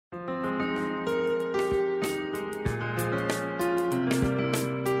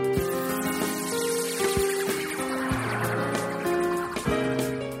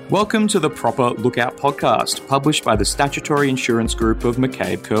Welcome to the Proper Lookout podcast, published by the Statutory Insurance Group of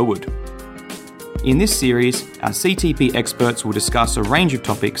McCabe Curwood. In this series, our CTP experts will discuss a range of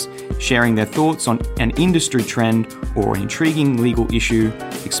topics, sharing their thoughts on an industry trend or an intriguing legal issue,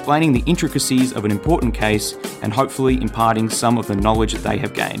 explaining the intricacies of an important case, and hopefully imparting some of the knowledge that they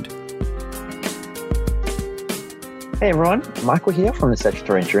have gained. Hey everyone, Michael here from the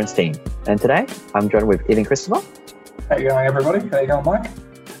Statutory Insurance team, and today I'm joined with Ian Christopher. How you going, everybody? How you going, Mike?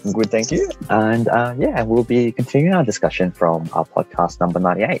 Good, thank you. And we'll be continuing our discussion from our podcast number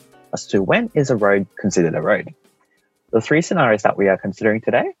 98 as to when is a road considered a road. The three scenarios that we are considering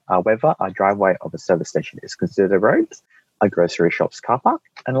today are whether a driveway of a service station is considered a road, a grocery shop's car park,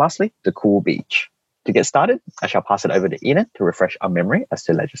 and lastly, the cool beach. To get started, I shall pass it over to Ian to refresh our memory as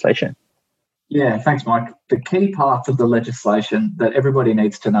to legislation. Yeah, thanks, Mike. The key parts of the legislation that everybody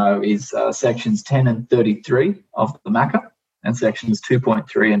needs to know is sections 10 and 33 of the MACA and sections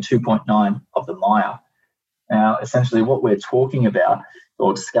 2.3 and 2.9 of the MIA. Now, essentially what we're talking about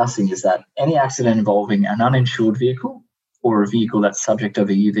or discussing is that any accident involving an uninsured vehicle or a vehicle that's subject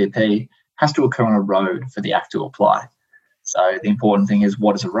of a UVP has to occur on a road for the Act to apply. So the important thing is,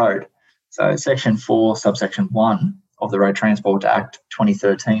 what is a road? So section 4, subsection 1 of the Road Transport Act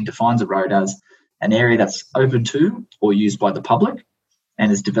 2013 defines a road as an area that's open to or used by the public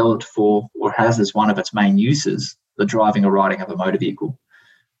and is developed for or has as one of its main uses the driving or riding of a motor vehicle.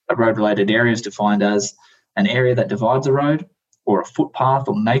 A road-related area is defined as an area that divides a road or a footpath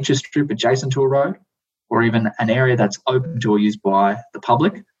or nature strip adjacent to a road, or even an area that's open to or used by the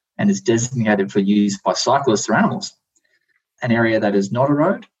public and is designated for use by cyclists or animals. An area that is not a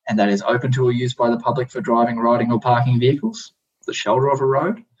road and that is open to or used by the public for driving, riding or parking vehicles, the shoulder of a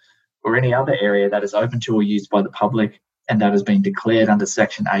road, or any other area that is open to or used by the public and that has been declared under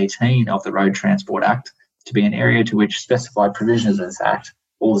Section 18 of the Road Transport Act to be an area to which specified provisions of this Act,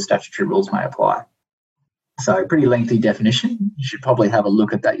 all the statutory rules may apply. So pretty lengthy definition. You should probably have a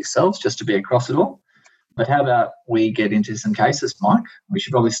look at that yourselves just to be across it all. But how about we get into some cases, Mike? We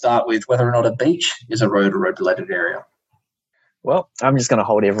should probably start with whether or not a beach is a road or road-related area. Well, I'm just going to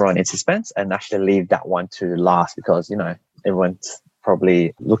hold everyone in suspense and actually leave that one to last because, everyone's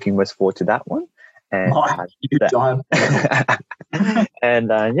probably looking most forward to that one. And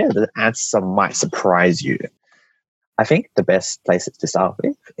the answer might surprise you. I think the best place to start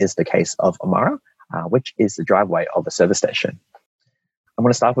with is the case of Amara, which is the driveway of a service station. I'm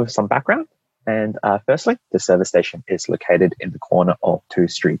going to start with some background. And firstly, the service station is located in the corner of two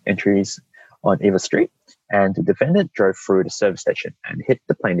street entries on either street, and the defendant drove through the service station and hit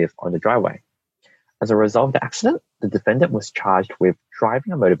the plaintiff on the driveway. As a result of the accident, the defendant was charged with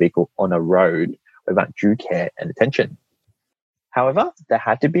driving a motor vehicle on a road without due care and attention. However, there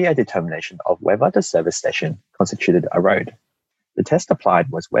had to be a determination of whether the service station constituted a road. The test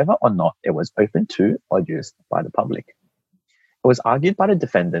applied was whether or not it was open to or used by the public. It was argued by the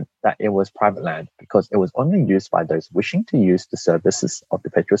defendant that it was private land because it was only used by those wishing to use the services of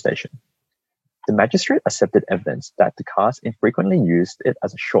the petrol station. The magistrate accepted evidence that the cars infrequently used it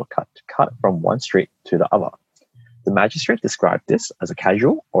as a shortcut to cut from one street to the other. The magistrate described this as a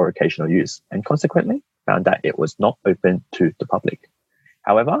casual or occasional use and consequently found that it was not open to the public.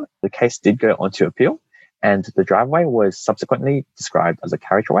 However, the case did go on to appeal, and the driveway was subsequently described as a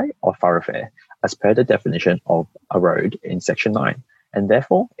carriageway or thoroughfare as per the definition of a road in Section 9, and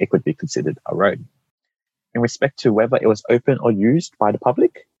therefore it could be considered a road. In respect to whether it was open or used by the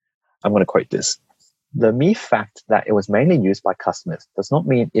public, I'm going to quote this. The mere fact that it was mainly used by customers does not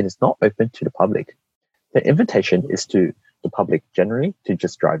mean it is not open to the public. The invitation is to the public generally to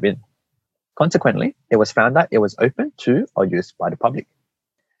just drive in. Consequently, it was found that it was open to or used by the public.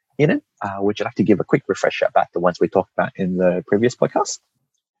 Ian, would you like to give a quick refresher about the ones we talked about in the previous podcast?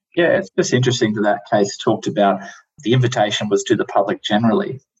 Yeah, it's just interesting that case talked about the invitation was to the public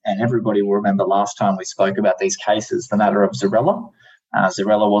generally. And everybody will remember last time we spoke about these cases, the matter of Zarella.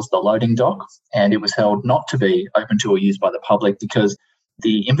 Zarella was the loading dock, and it was held not to be open to or used by the public because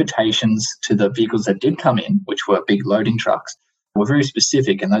the invitations to the vehicles that did come in, which were big loading trucks, were very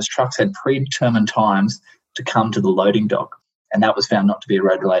specific, and those trucks had predetermined times to come to the loading dock, and that was found not to be a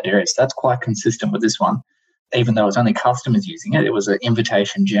road-related area. So that's quite consistent with this one. Even though it was only customers using it, it was an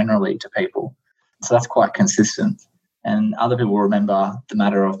invitation generally to people. So that's quite consistent. And other people will remember the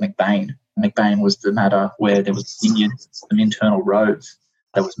matter of McBain. McBain was the matter where there was some internal roads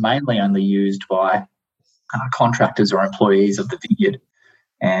that was mainly only used by contractors or employees of the vineyard.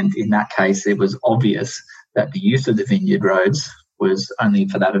 And in that case, it was obvious that the use of the vineyard roads was only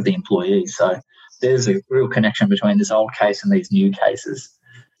for that of the employees. So there's a real connection between this old case and these new cases.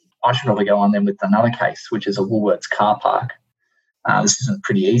 I should probably go on then with another case, which is a Woolworths car park. This isn't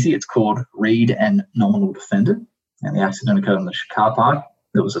pretty easy. It's called read and nominal defendant. And the accident occurred in the car park.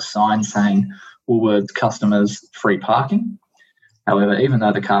 There was a sign saying Woolworths customers free parking. However, even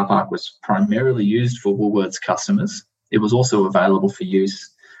though the car park was primarily used for Woolworths customers, it was also available for use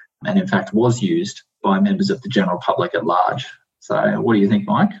and in fact was used by members of the general public at large. So what do you think,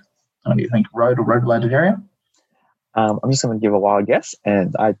 Mike? What do you think, road or road-related area? I'm just going to give a wild guess,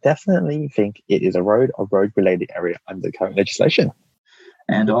 and I definitely think it is a road or road-related area under the current legislation.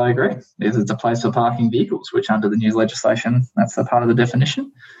 And I agree. It's a place for parking vehicles, which under the new legislation, that's a part of the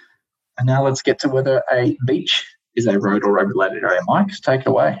definition. And now let's get to whether a beach is a road or road-related area. Mike, take it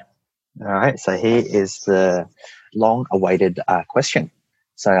away. All right, so here is the long-awaited question.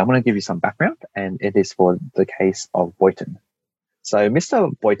 So I'm going to give you some background, and it is for the case of Boyton. So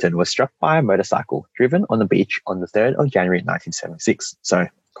Mr. Boyton was struck by a motorcycle driven on the beach on the 3rd of January 1976, so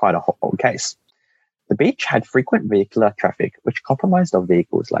quite a old case. The beach had frequent vehicular traffic, which compromised of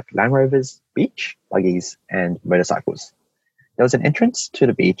vehicles like Land Rovers, beach, buggies, and motorcycles. There was an entrance to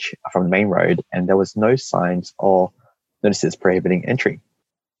the beach from the main road, and there was no signs or notices prohibiting entry.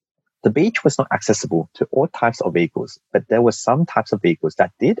 The beach was not accessible to all types of vehicles, but there were some types of vehicles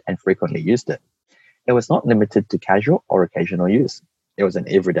that did and frequently used it. It was not limited to casual or occasional use. It was an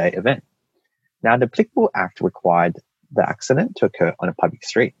everyday event. Now, the applicable act required the accident to occur on a public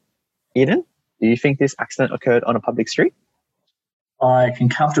street. Eden, do you think this accident occurred on a public street? I can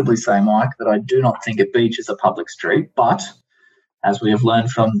comfortably say, Mike, that I do not think a beach is a public street, but as we have learned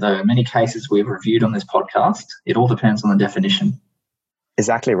from the many cases we've reviewed on this podcast, it all depends on the definition.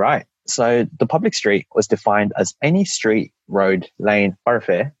 Exactly right. So the public street was defined as any street, road, lane,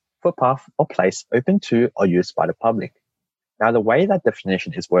 thoroughfare, footpath, or place open to or used by the public. Now, the way that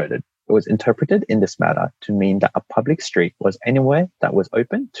definition is worded, it was interpreted in this matter to mean that a public street was anywhere that was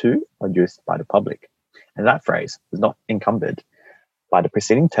open to or used by the public. And that phrase was not encumbered by the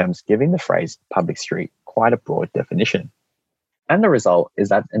preceding terms, giving the phrase public street quite a broad definition. And the result is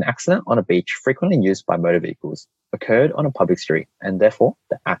that an accident on a beach frequently used by motor vehicles occurred on a public street, and therefore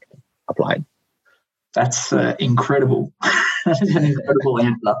the act applied. That's incredible. That is an incredible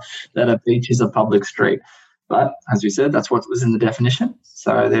answer, that a beach is a public street. But as we said, that's what was in the definition.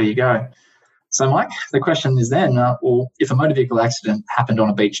 So there you go. So, Mike, the question is then, well, if a motor vehicle accident happened on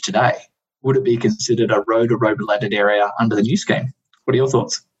a beach today, would it be considered a road or road-related area under the new scheme? What are your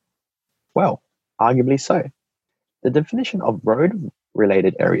thoughts? Well, arguably so. The definition of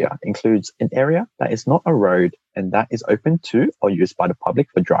road-related area includes an area that is not a road and that is open to or used by the public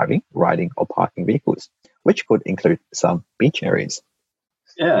for driving, riding, or parking vehicles, which could include some beach areas.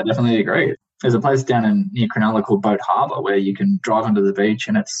 Yeah, I definitely agree. There's a place down near Cronulla called Boat Harbour where you can drive onto the beach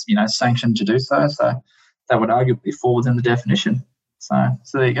and it's, sanctioned to do so. So that would arguably fall within the definition. So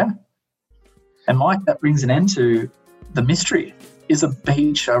there you go. And Mike, that brings an end to the mystery. Is a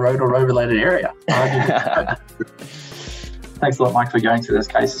beach a road or road-related area? Thanks a lot, Mike, for going through those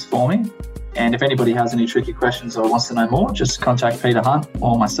cases for me. And if anybody has any tricky questions or wants to know more, just contact Peter Hunt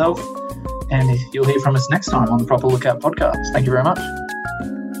or myself, and you'll hear from us next time on the Proper Lookout podcast. Thank you very much.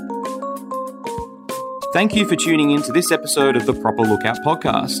 Thank you for tuning in to this episode of the Proper Lookout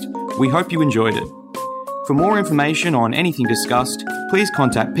podcast. We hope you enjoyed it. For more information on anything discussed, please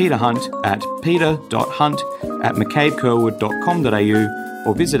contact Peter Hunt at peter.hunt@mccabecurwood.com.au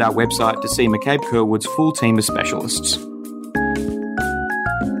or visit our website to see McCabe Curwood's full team of specialists.